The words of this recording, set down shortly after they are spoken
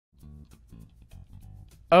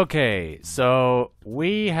Okay, so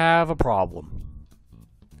we have a problem.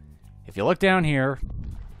 If you look down here,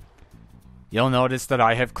 you'll notice that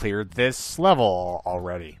I have cleared this level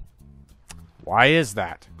already. Why is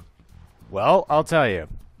that? Well, I'll tell you.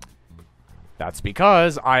 That's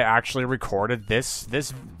because I actually recorded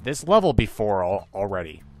this level before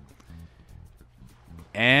already.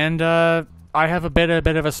 And I have a bit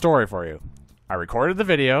of a story for you. I recorded the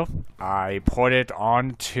video, I copied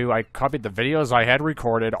the videos I had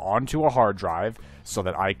recorded onto a hard drive so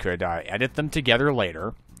that I could edit them together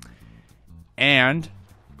later. And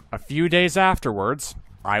a few days afterwards,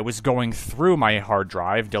 I was going through my hard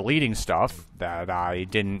drive, deleting stuff that I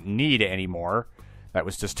didn't need anymore, that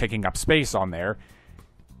was just taking up space on there,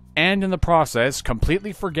 and in the process,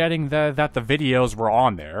 completely forgetting that the videos were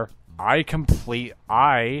on there. I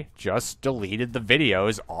just deleted the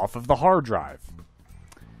videos off of the hard drive.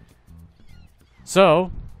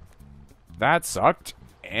 So, that sucked,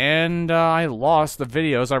 and I lost the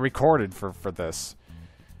videos I recorded for this.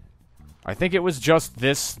 I think it was just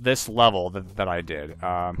this level that I did.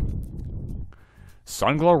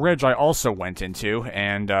 Sunglow Ridge I also went into,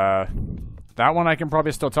 and that one I can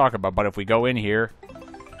probably still talk about, but if we go in here,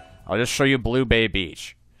 I'll just show you Blue Bay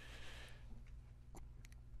Beach.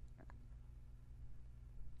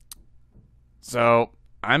 So,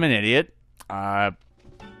 I'm an idiot.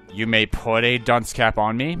 You may put a dunce cap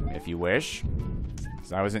on me, if you wish.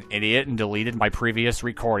 So I was an idiot and deleted my previous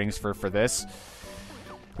recordings for this.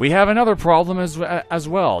 We have another problem as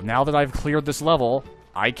well. Now that I've cleared this level,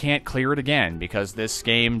 I can't clear it again, because this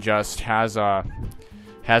game just has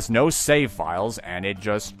no save files, and it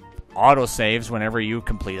just auto-saves whenever you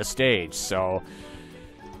complete a stage. So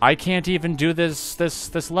I can't even do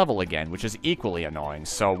this level again, which is equally annoying.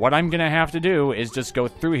 So what I'm gonna have to do is just go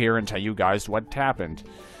through here and tell you guys what happened.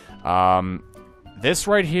 This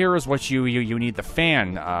right here is what you need the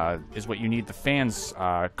fan fan's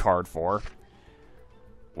card for.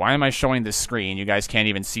 Why am I showing this screen? You guys can't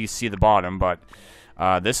even see the bottom, but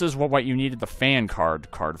this is what you needed the fan card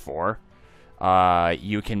for.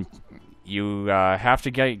 You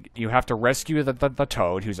have to rescue the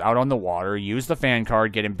toad who's out on the water, use the fan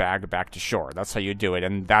card, get him back to shore. That's how you do it,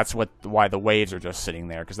 and that's why the waves are just sitting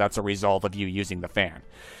there, because that's a result of you using the fan.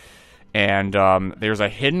 And there's a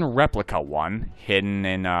hidden replica one, hidden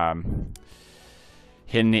in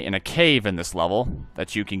a cave in this level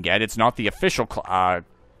that you can get. It's not the official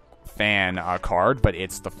fan card, but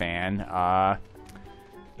it's the fan.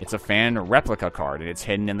 It's a fan replica card, and it's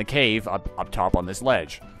hidden in the cave up top on this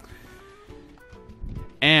ledge.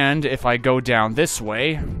 And if I go down this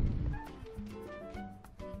way,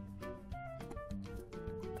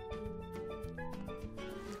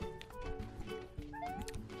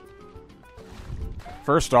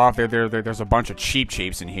 first off, there's a bunch of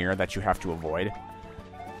cheeps in here that you have to avoid,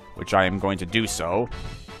 which I am going to do so,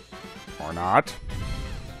 or not.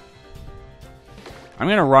 I'm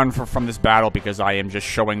gonna run from this battle because I am just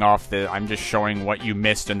showing off I'm just showing what you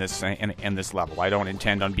missed in this level. I don't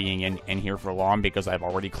intend on being in here for long because I've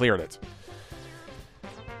already cleared it.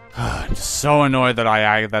 I'm just so annoyed that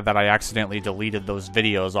I accidentally deleted those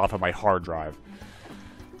videos off of my hard drive.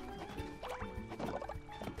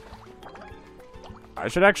 I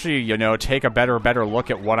should actually, take a better look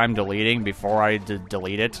at what I'm deleting before I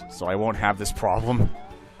delete it, so I won't have this problem.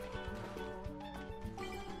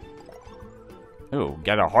 Ooh,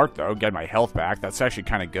 get a heart, though. Get my health back. That's actually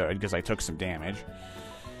kind of good, because I took some damage.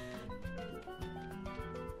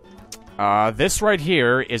 This right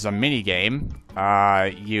here is a minigame.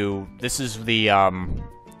 This is the,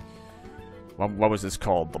 what was this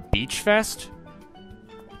called? The Beach Fest?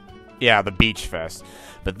 Yeah, the Beach Fest.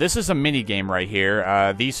 But this is a minigame right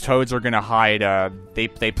here. These toads are gonna hide, they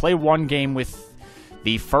play one game with...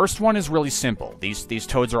 The first one is really simple. These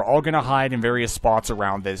toads are all gonna hide in various spots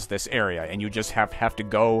around this area, and you just have to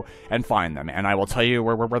go and find them. And I will tell you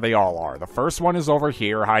where they all are. The first one is over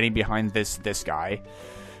here, hiding behind this guy.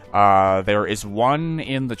 There is one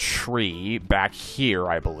in the tree back here,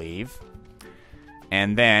 I believe.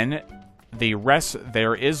 And then the rest,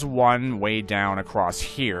 there is one way down across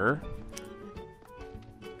here,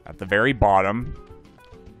 at the very bottom.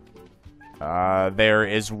 There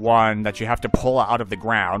is one that you have to pull out of the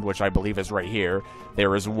ground, which I believe is right here.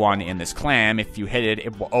 There is one in this clam. If you hit it,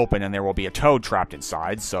 it will open and there will be a toad trapped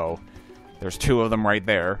inside, so there's two of them right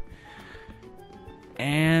there.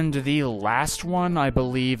 And the last one, I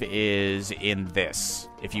believe, is in this,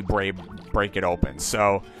 if you break it open.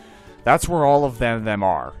 So that's where all of them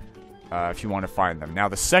are, if you want to find them. Now,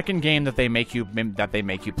 the second game that they make you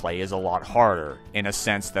play is a lot harder, in a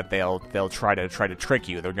sense that they'll try to trick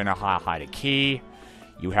you. They're gonna hide a key.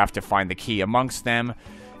 You have to find the key amongst them.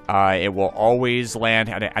 It will always land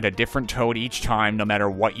at a different toad each time, no matter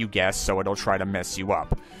what you guess, so it'll try to mess you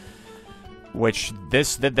up. Which,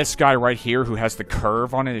 this guy right here, who has the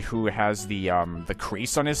curve on it, who has the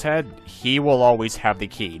crease on his head, he will always have the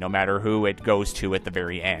key, no matter who it goes to at the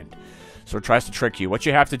very end. So it tries to trick you. What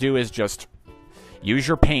you have to do is just use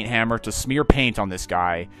your paint hammer to smear paint on this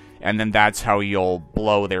guy, and then that's how you'll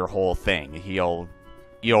blow their whole thing. You'll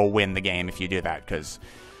win the game if you do that, because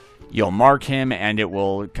you'll mark him, and it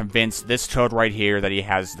will convince this toad right here that he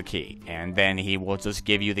has the key. And then he will just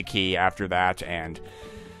give you the key after that, and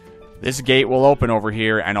this gate will open over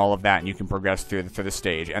here and all of that, and you can progress through the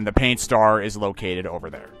stage. And the paint star is located over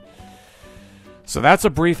there. So that's a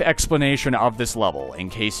brief explanation of this level, in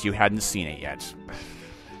case you hadn't seen it yet.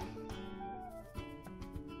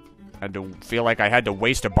 I feel like I had to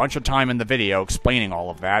waste a bunch of time in the video explaining all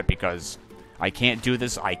of that, because I can't do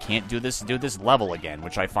this level again,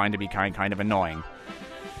 which I find to be kind of annoying.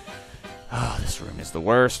 Oh, this room is the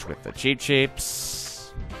worst with the Cheep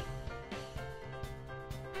Cheeps.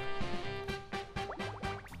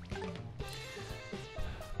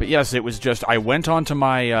 But yes, it was just, I went onto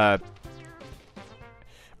my,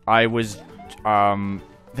 I was,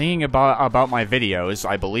 thinking about my videos.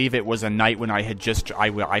 I believe it was a night when I had just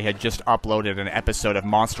uploaded an episode of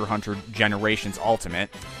Monster Hunter Generations Ultimate,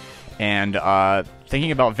 and,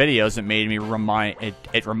 thinking about videos, it made me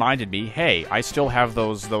it reminded me, hey, I still have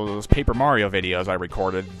those Paper Mario videos I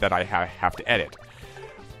recorded that I have to edit.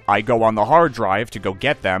 I go on the hard drive to go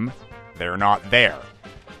get them, they're not there.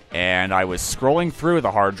 And I was scrolling through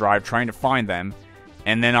the hard drive trying to find them,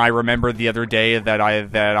 and then I remembered the other day that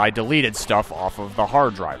I deleted stuff off of the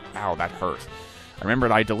hard drive. Ow, that hurt. I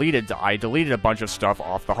remembered I deleted a bunch of stuff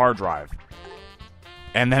off the hard drive.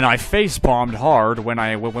 And then I face-bombed hard when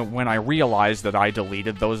I realized that I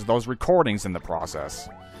deleted those recordings in the process.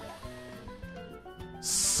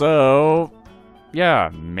 So, yeah,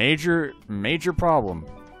 major problem.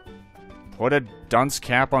 Put a dunce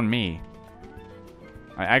cap on me.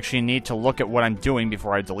 I actually need to look at what I'm doing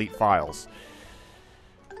before I delete files.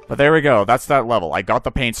 But there we go. That's that level. I got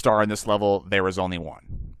the paint star in this level. There was only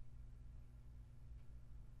one.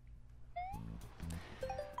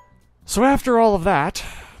 So after all of that,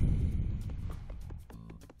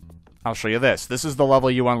 I'll show you this. This is the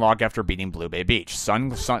level you unlock after beating Blue Bay Beach,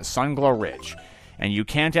 Sunglow Ridge. And you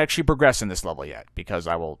can't actually progress in this level yet, because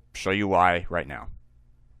I will show you why right now.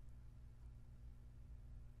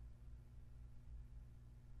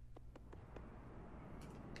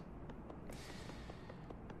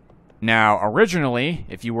 Now, originally,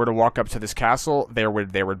 if you were to walk up to this castle, there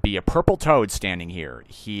would be a purple toad standing here.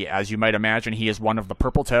 As you might imagine, he is one of the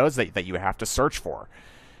purple toads that you have to search for.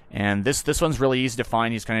 And this one's really easy to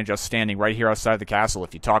find. He's kind of just standing right here outside the castle.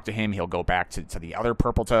 If you talk to him, he'll go back to the other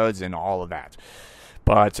purple toads and all of that.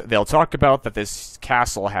 But they'll talk about that this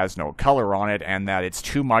castle has no color on it and that it's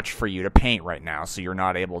too much for you to paint right now, so you're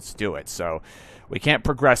not able to do it. So we can't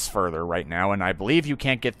progress further right now, and I believe you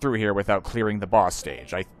can't get through here without clearing the boss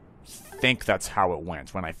stage. I think that's how it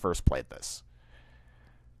went when I first played this.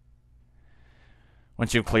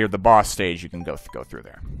 Once you've cleared the boss stage, you can go through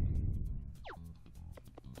there.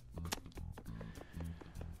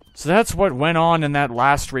 So that's what went on in that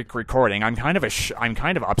last recording. I'm kind of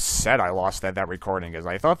upset I lost that recording, because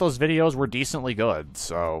I thought those videos were decently good.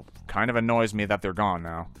 So kind of annoys me that they're gone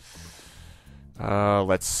now.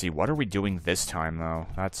 Let's see. What are we doing this time, though?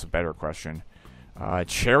 That's a better question.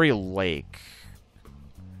 Cherry Lake.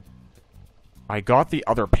 I got the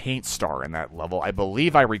other paint star in that level. I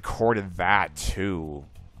believe I recorded that too.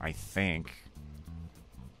 I think.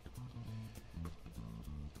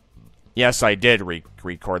 Yes, I did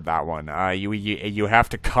record that one. You have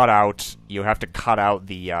to cut out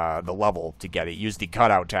the level to get it. Use the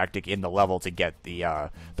cutout tactic in the level to get the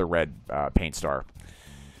red paint star.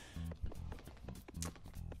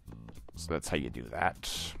 So that's how you do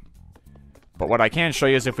that. But what I can show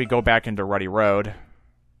you is if we go back into Ruddy Road.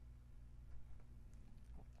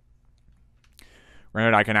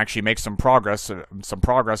 Right, I can actually make some progress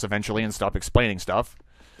eventually and stop explaining stuff.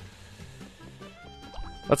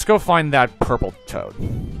 Let's go find that purple toad.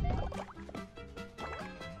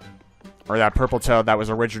 Or that purple toad that was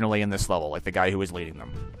originally in this level, like the guy who was leading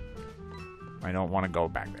them. I don't want to go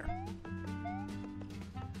back there.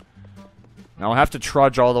 And I'll have to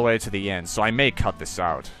trudge all the way to the end, so I may cut this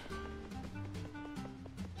out.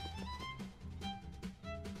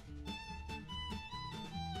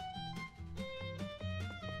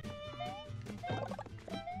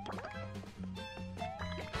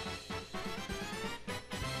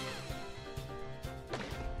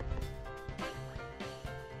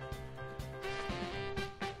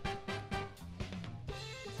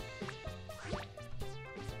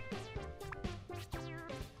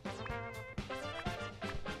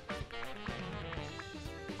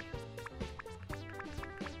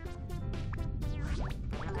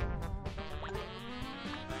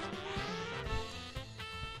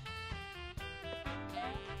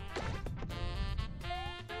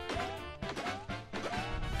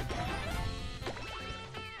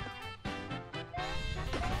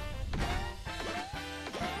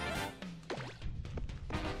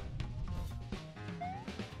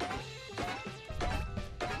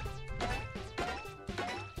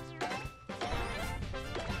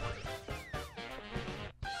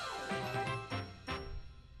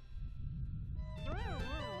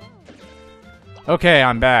 Okay,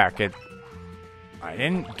 I'm back. I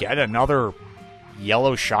didn't get another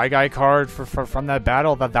yellow Shy Guy card from that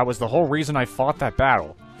battle. That was the whole reason I fought that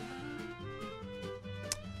battle.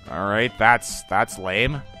 Alright, that's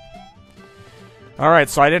lame. Alright,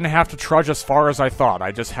 so I didn't have to trudge as far as I thought.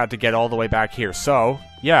 I just had to get all the way back here. So,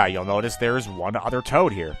 yeah, you'll notice there's one other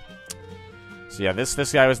Toad here. So yeah, this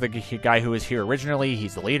guy was the guy who was here originally.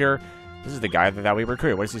 He's the leader. This is the guy that we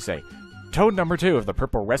recruited. What does he say? Toad number 2 of the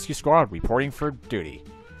Purple Rescue Squad reporting for duty.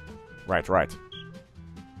 Right.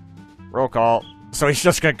 Roll call. So he's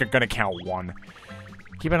just gonna count 1.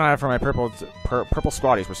 Keep an eye out for my purple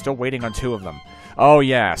squaddies. We're still waiting on 2 of them. Oh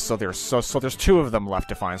yeah, so there's 2 of them left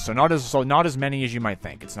to find. So not as many as you might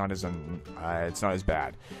think. It's not as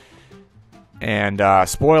bad. And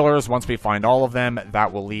spoilers, once we find all of them,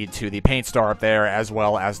 that will lead to the paint star up there, as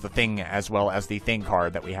well as the thing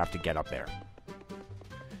card that we have to get up there.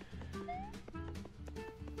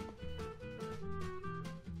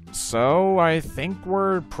 So I think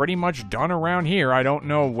we're pretty much done around here. I don't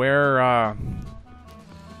know where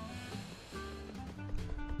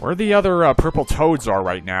the other purple toads are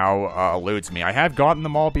right now. Eludes me. I have gotten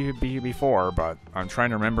them all before, but I'm trying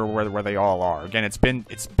to remember where they all are. Again, it's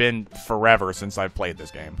been forever since I've played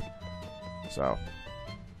this game. So,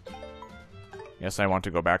 yes, I want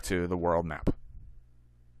to go back to the world map.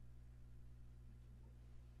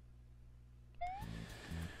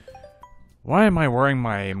 Why am I wearing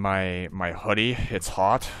my hoodie? It's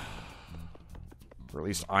hot. Or at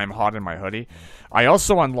least I'm hot in my hoodie. I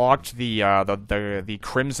also unlocked the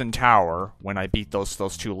Crimson Tower when I beat those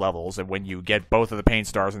 2 levels, and when you get both of the paint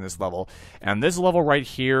stars in this level. And this level right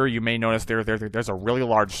here, you may notice there's a really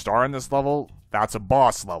large star in this level. That's a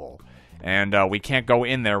boss level, and we can't go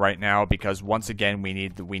in there right now because once again we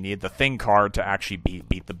need the thing card to actually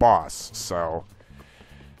beat the boss. So,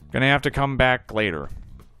 gonna have to come back later.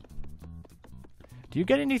 Do you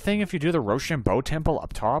get anything if you do the Rochambeau Temple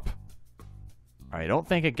up top? I don't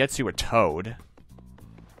think it gets you a toad.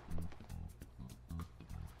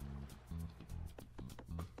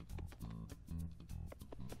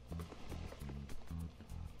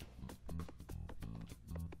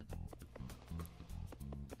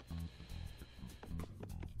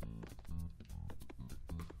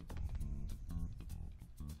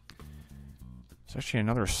 There's actually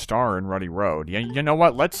another star in Ruddy Road. Yeah, you know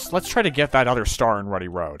what? Let's try to get that other star in Ruddy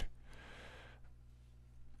Road.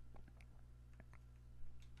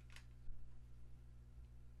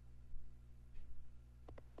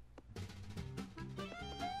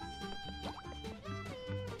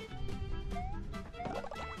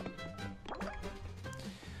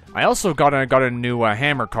 I also got a new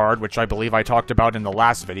hammer card, which I believe I talked about in the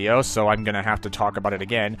last video, so I'm gonna have to talk about it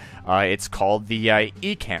again. It's called the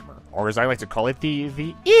Eek Hammer, or as I like to call it,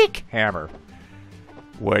 the Eek Hammer,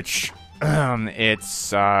 which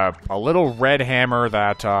it's a little red hammer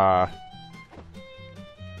that I'm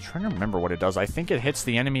trying to remember what it does. I think it hits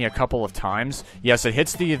the enemy a couple of times. Yes, it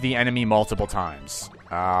hits the enemy multiple times.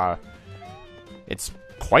 It's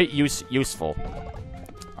quite useful.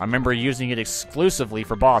 I remember using it exclusively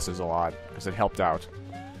for bosses a lot, because it helped out.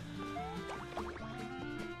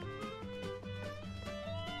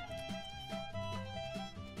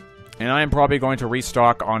 And I am probably going to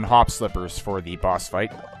restock on Hop Slippers for the boss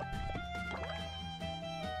fight.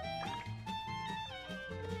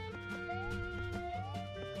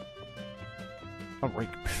 Oh, wait.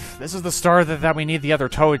 This is the star that we need the other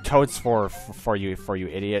toads for you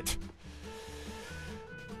idiot.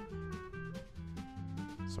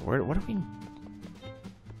 What do we...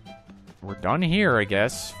 We're done here, I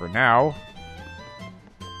guess, for now.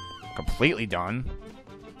 Completely done.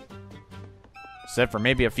 Except for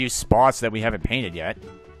maybe a few spots that we haven't painted yet.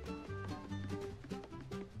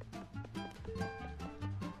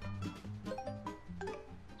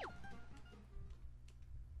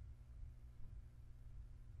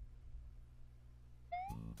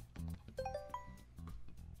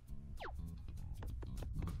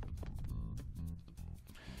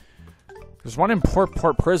 There's one in Port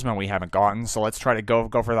Prisma we haven't gotten, so let's try to go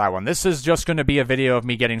for that one. This is just going to be a video of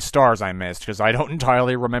me getting stars I missed, because I don't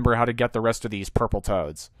entirely remember how to get the rest of these purple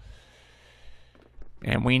toads.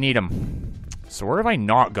 And we need them. So where have I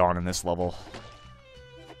not gone in this level?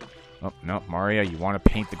 Oh, no, Mario, you want to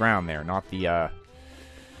paint the ground there, not the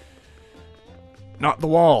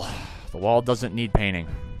wall. The wall doesn't need painting.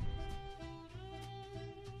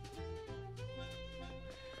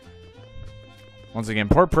 Once again,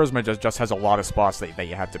 Port Prisma just has a lot of spots that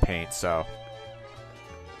you have to paint, so...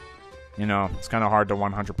 You know, it's kind of hard to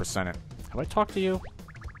 100% it. Have I talked to you?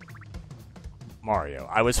 Mario,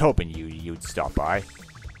 I was hoping you'd stop by.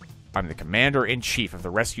 I'm the Commander-in-Chief of the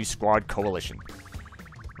Rescue Squad Coalition.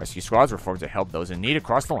 Rescue squads were formed to help those in need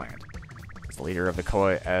across the land. As the leader of the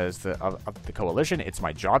coalition, it's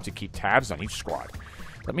my job to keep tabs on each squad.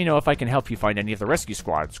 Let me know if I can help you find any of the rescue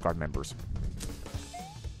squad members.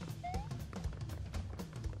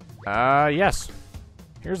 Yes.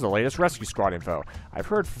 Here's the latest rescue squad info. I've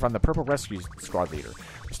heard from the Purple Rescue Squad leader.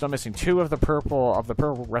 We're still missing 2 of the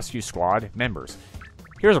Purple Rescue Squad members.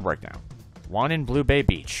 Here's a breakdown. 1 in Blue Bay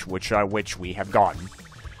Beach, which we have gotten.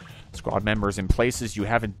 Squad members in places you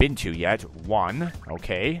haven't been to yet. 1.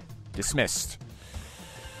 Okay. Dismissed.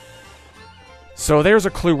 So there's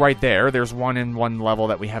a clue right there. There's 1 in 1 level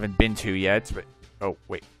that we haven't been to yet. But oh,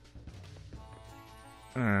 wait.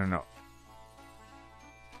 No.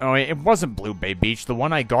 Oh, it wasn't Blue Bay Beach. The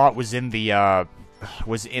one I got was in the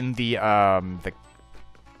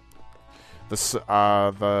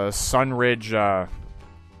Sunridge,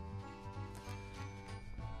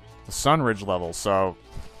 the Sunridge level. So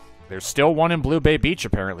there's still 1 in Blue Bay Beach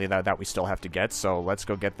apparently that we still have to get. So let's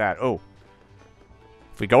go get that. Oh,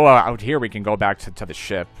 if we go out here, we can go back to the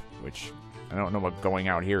ship, which I don't know what going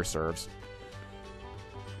out here serves.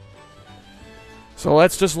 So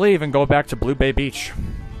let's just leave and go back to Blue Bay Beach.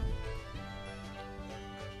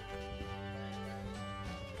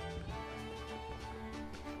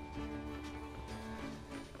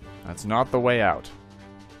 That's not the way out.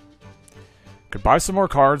 Could buy some more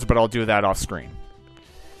cards, but I'll do that off screen.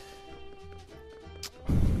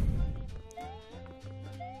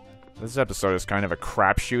 This episode is kind of a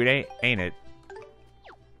crapshoot, ain't it?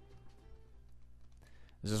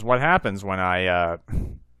 This is what happens when I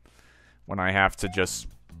have to just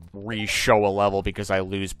re-show a level because I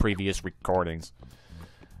lose previous recordings.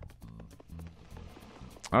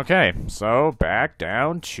 Okay, so back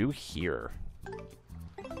down to here.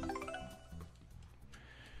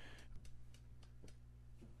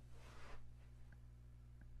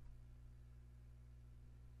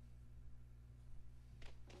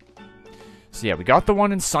 So yeah, we got the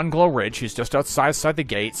one in Sunglow Ridge, who's just outside the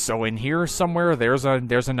gate. So in here somewhere, there's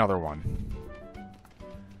another one.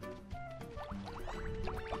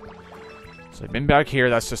 So I've been back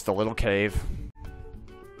here. That's just a little cave.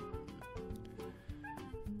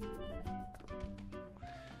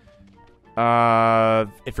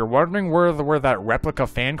 If you're wondering where that replica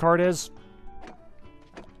fan card is,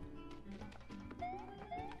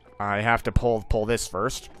 I have to pull this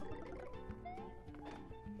first.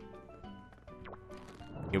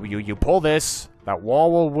 You pull this, that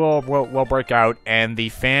wall will break out, and the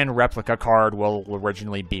fan replica card will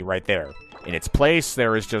originally be right there. In its place,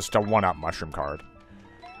 there is just a 1-up mushroom card,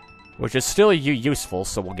 which is still useful,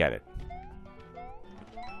 so we'll get it.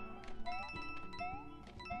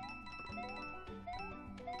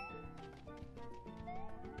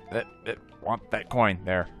 Want that coin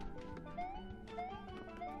there.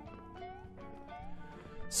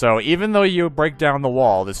 So even though you break down the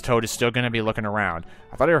wall, this toad is still going to be looking around.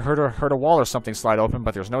 I thought I heard a wall or something slide open,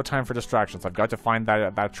 but there's no time for distractions. I've got to find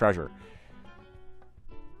that treasure.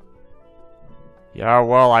 Yeah,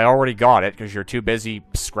 well, I already got it because you're too busy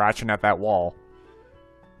scratching at that wall.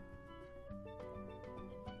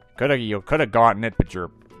 You could have gotten it, but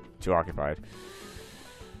you're too occupied.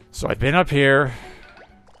 So I've been up here.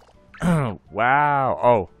 Wow.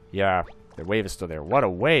 Oh, yeah. The wave is still there. What a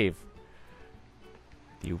wave.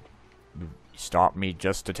 You stopped me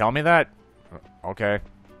just to tell me that? Okay.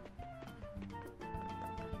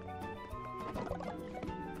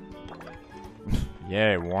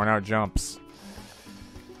 Yay, worn out jumps.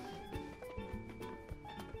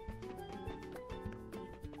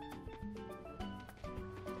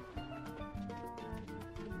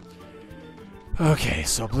 Okay,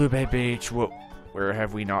 so Blue Bay Beach. Where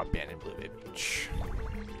have we not been in Blue Bay Beach?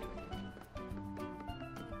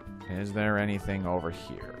 Is there anything over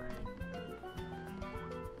here?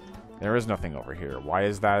 There is nothing over here. Why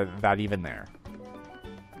is that even there?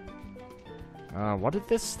 What did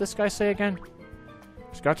this guy say again?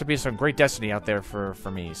 There's got to be some great destiny out there for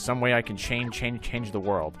me. Some way I can change the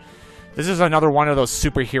world. This is another one of those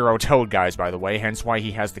superhero toad guys, by the way, hence why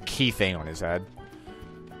he has the key thing on his head.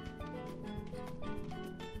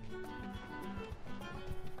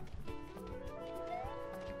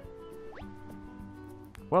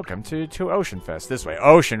 Welcome to Ocean Fest. This way.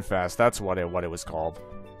 Ocean Fest. That's what it was called.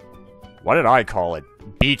 What did I call it?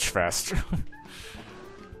 Beach Fest.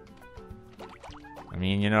 I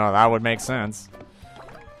mean, you know, that would make sense.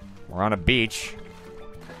 We're on a beach.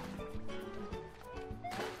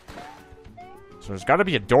 So there's got to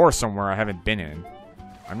be a door somewhere I haven't been in.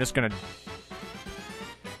 I'm just going to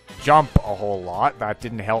jump a whole lot. That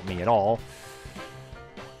didn't help me at all.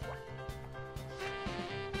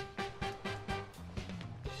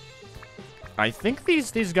 I think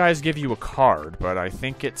these guys give you a card, but I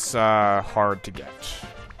think it's hard to get.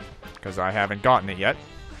 Because I haven't gotten it yet.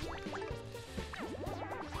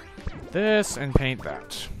 This and paint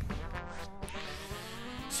that.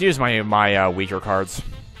 Let's use my weaker cards.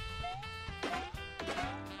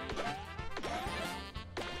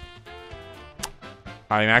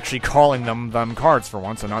 I'm actually calling them cards for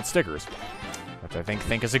once and not stickers. Which I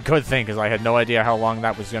think is a good thing, because I had no idea how long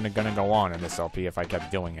that was gonna go on in this LP if I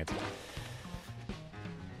kept doing it.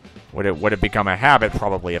 Would it become a habit?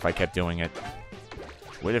 Probably, if I kept doing it.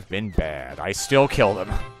 Which would have been bad. I still killed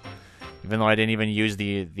him. Even though I didn't even use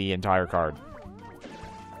the entire card.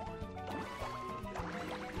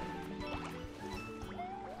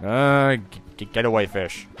 Get away,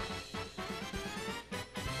 fish.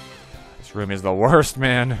 This room is the worst,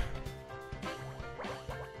 man.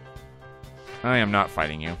 I am not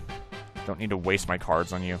fighting you. Don't need to waste my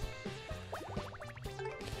cards on you.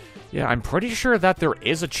 Yeah, I'm pretty sure that there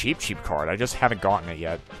is a cheap card. I just haven't gotten it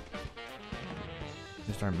yet.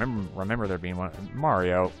 Just remember there being one.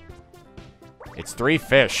 Mario. It's 3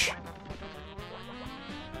 fish.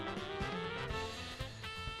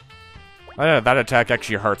 That attack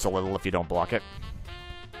actually hurts a little if you don't block it.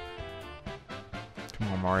 Come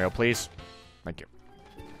on, Mario, please. Thank you.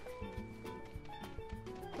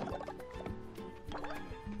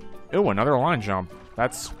 Ooh, another line jump.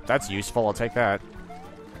 That's useful. I'll take that.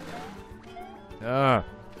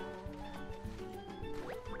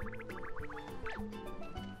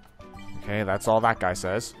 Okay, that's all that guy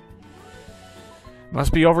says.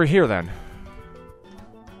 Must be over here then.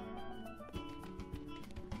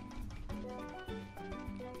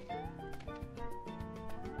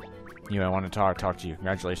 I want to talk to you.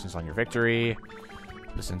 Congratulations on your victory.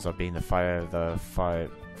 This ends up being the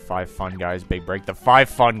five fun guys big break. The 5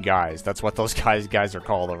 fun guys. That's what those guys are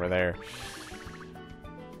called over there.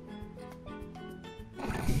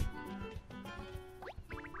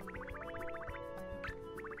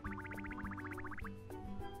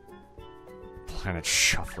 Planet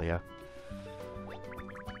Shufflia.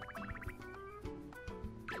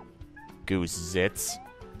 Goose Zits.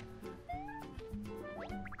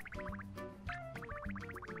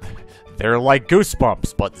 They're like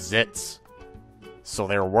Goosebumps, but Zits. So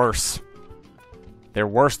they're worse. They're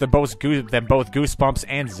worse than both Goosebumps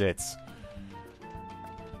and Zits.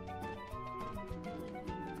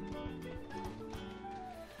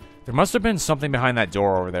 There must have been something behind that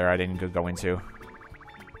door over there I didn't go into.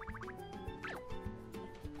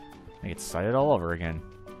 I get excited all over again.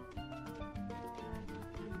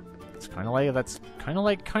 It's kind of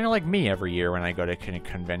like me every year when I go to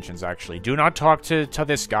conventions. Actually, do not talk to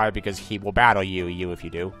this guy because he will battle you if you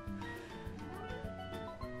do.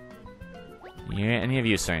 Yeah, any of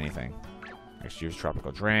you say anything? Next year's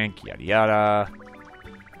tropical drink, yada yada.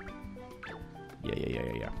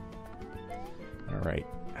 Yeah. All right.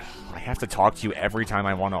 I have to talk to you every time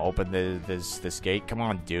I want to open this gate. Come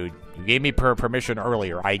on, dude. You gave me permission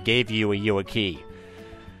earlier. I gave you a key.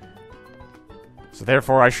 So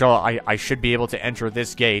therefore, I should be able to enter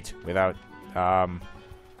this gate without having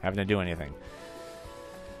to do anything.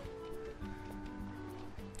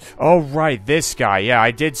 Oh right, this guy. Yeah,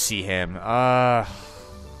 I did see him.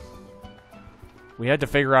 We had to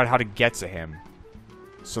figure out how to get to him.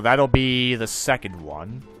 So that'll be the second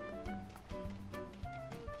one.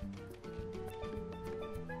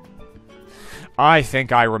 I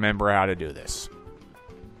think I remember how to do this.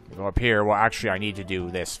 Go up here. Well, actually, I need to do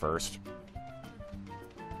this first.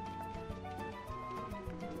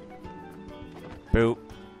 Boop.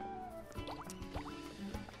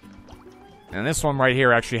 And this one right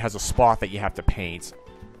here actually has a spot that you have to paint.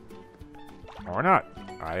 Or not.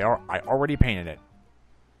 I already painted it.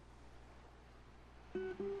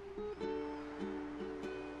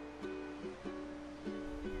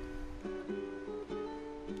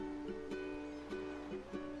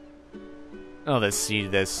 Oh, this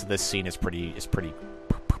scene is pretty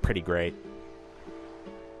great.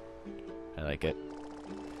 I like it.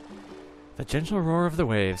 The gentle roar of the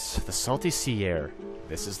waves, the salty sea air.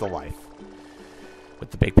 This is the life.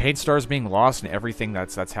 With the big paint stars being lost and everything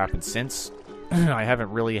that's happened since, I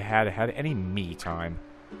haven't really had any me time.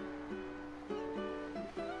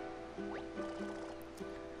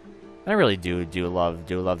 I really do love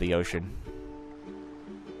the ocean.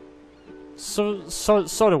 So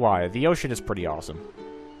do I. The ocean is pretty awesome.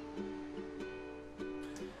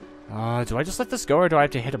 Do I just let this go, or do I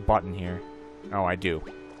have to hit a button here? Oh, I do.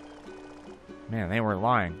 Man, they weren't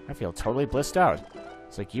lying. I feel totally blissed out.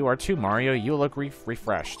 It's like you are too, Mario. You look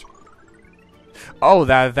refreshed. Oh,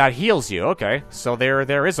 that heals you. Okay, so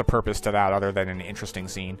there is a purpose to that other than an interesting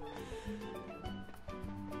scene.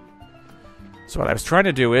 So what I was trying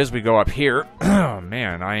to do is we go up here. Oh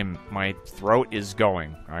man, my throat is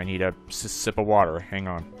going. I need a sip of water. Hang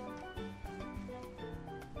on.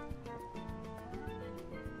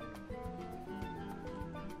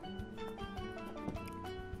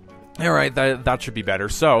 Alright, that should be better.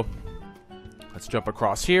 So, let's jump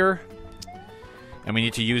across here. And we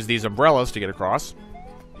need to use these umbrellas to get across.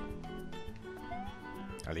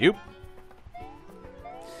 Alley-oop.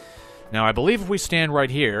 Now, I believe if we stand right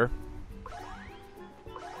here...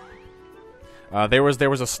 there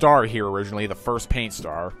was a star here originally, the first paint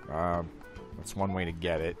star. That's one way to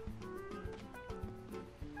get it.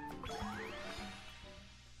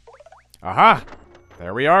 Aha!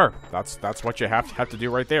 There we are. That's what you have to do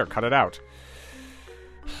right there. Cut it out.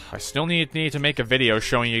 I still need to make a video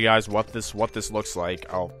showing you guys what this looks like.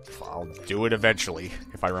 I'll do it eventually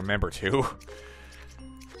if I remember to.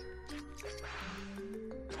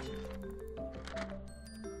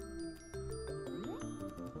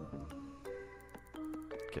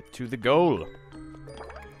 Get to the goal.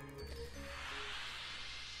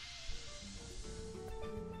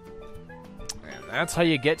 And that's how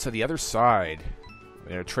you get to the other side.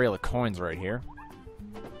 We got a trail of coins right here.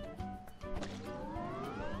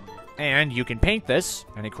 And you can paint this,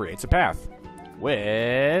 and it creates a path.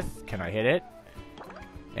 With... Can I hit it?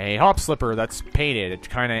 A hop slipper that's painted. It's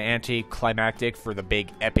kind of anticlimactic for the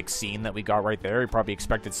big epic scene that we got right there. You probably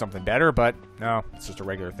expected something better, but no, it's just a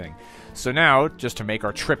regular thing. So now, just to make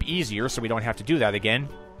our trip easier so we don't have to do that again.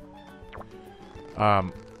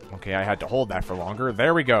 Okay, I had to hold that for longer.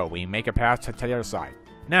 There we go. We make a path to the other side.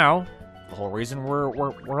 Now, the whole reason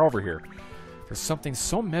we're over here. There's something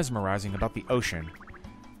so mesmerizing about the ocean.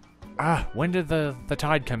 Ah, when did the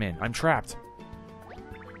tide come in? I'm trapped.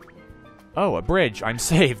 Oh, a bridge. I'm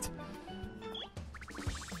saved.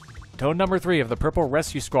 Toad number 3 of the Purple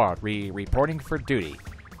Rescue Squad, reporting for duty.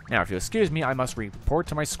 Now, if you'll excuse me, I must report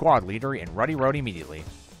to my squad leader in Ruddy Road immediately.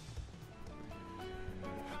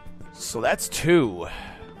 So that's 2.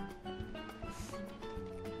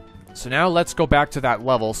 So now let's go back to that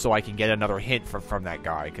level so I can get another hint from that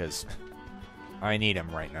guy, because I need him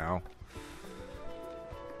right now.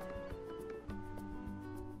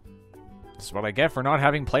 That's what I get for not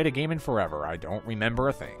having played a game in forever. I don't remember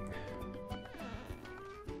a thing.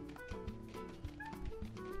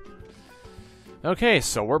 Okay,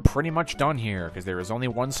 so we're pretty much done here, because there is only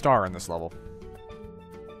 1 star in this level.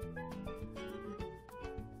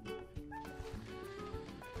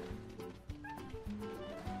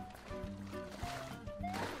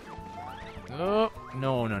 Oh,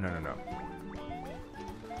 no.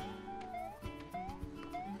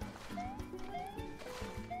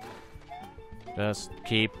 Just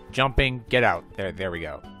keep jumping. Get out. There we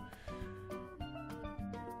go.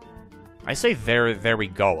 I say there we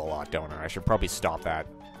go a lot, don't I? I should probably stop that.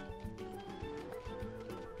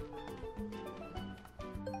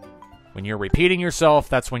 When you're repeating yourself,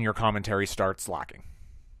 that's when your commentary starts lacking.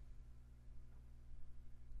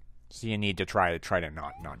 So you need to try to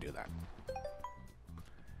not do that.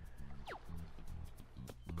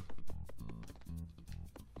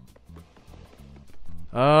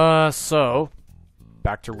 So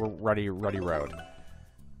back to Ruddy Road.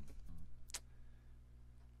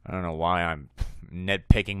 I don't know why I'm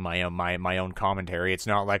nitpicking my own commentary. It's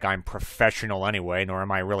not like I'm professional anyway, nor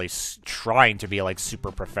am I really trying to be like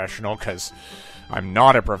super professional, because I'm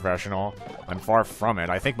not a professional. I'm far from it.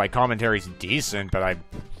 I think my commentary's decent, but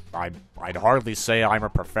I'd hardly say I'm a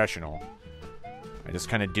professional. I just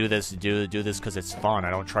kind of do this because it's fun. I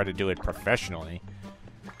don't try to do it professionally.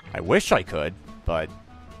 I wish I could, but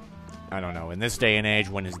I don't know. In this day and age,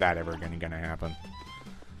 when is that ever gonna happen?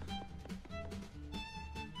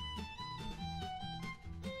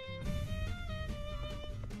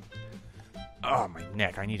 Oh, my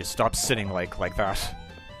neck. I need to stop sitting like that.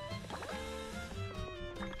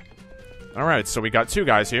 Alright, so we got 2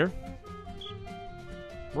 guys here.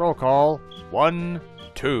 Roll call. 1,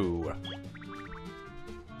 2.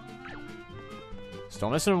 Still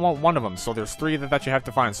missing one of them, so there's 3 that you have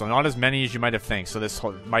to find. So not as many as you might have think. So this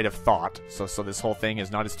might have thought. So this whole thing is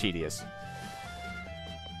not as tedious.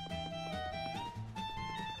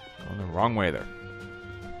 Going the wrong way there.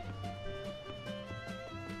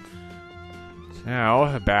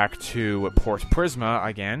 Now, back to Port Prisma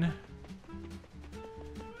again.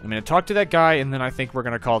 I'm going to talk to that guy, and then I think we're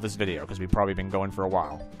going to call this video, because we've probably been going for a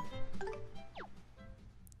while.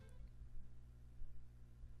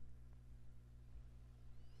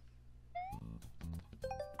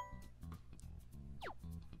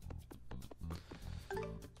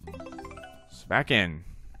 So back in.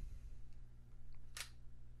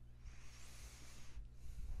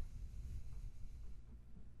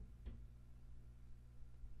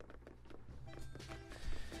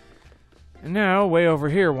 And now, way over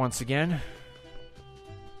here once again.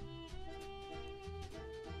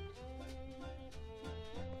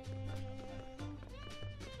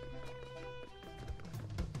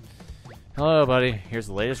 Hello, buddy. Here's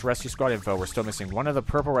the latest rescue squad info. We're still missing one of the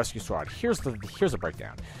purple rescue squad. Here's a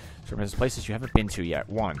breakdown. So there's places you haven't been to yet.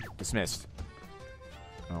 1. Dismissed.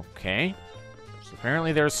 Okay. So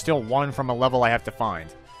apparently there's still 1 from a level I have to find.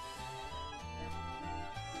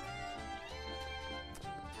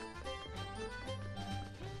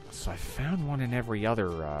 So I found 1 in every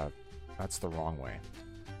other, that's the wrong way.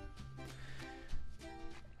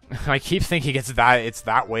 I keep thinking it's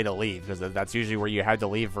that way to leave, because that's usually where you had to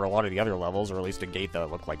leave for a lot of the other levels, or at least a gate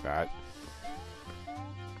that looked like that.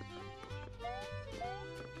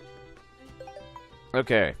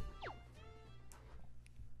 Okay.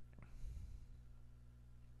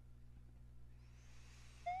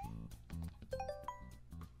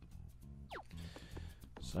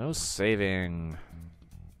 So, saving.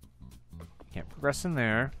 Can't progress in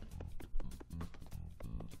there.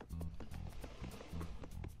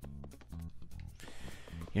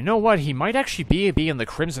 You know what? He might actually be in the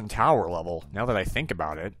Crimson Tower level, now that I think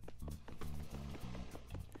about it.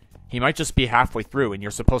 He might just be halfway through, and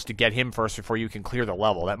you're supposed to get him first before you can clear the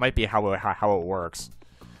level. That might be how it works.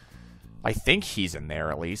 I think he's in there,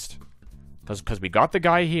 at least. Because we got the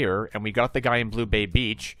guy here, and we got the guy in Blue Bay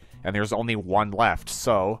Beach, and there's only 1 left.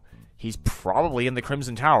 So, he's probably in the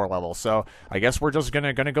Crimson Tower level. So, I guess we're just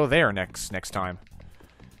gonna go there next time.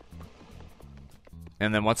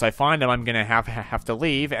 And then once I find him, I'm gonna have to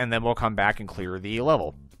leave, and then we'll come back and clear the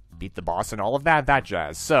level. Beat the boss and all of that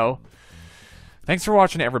jazz. So, thanks for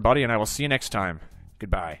watching, everybody, and I will see you next time.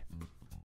 Goodbye.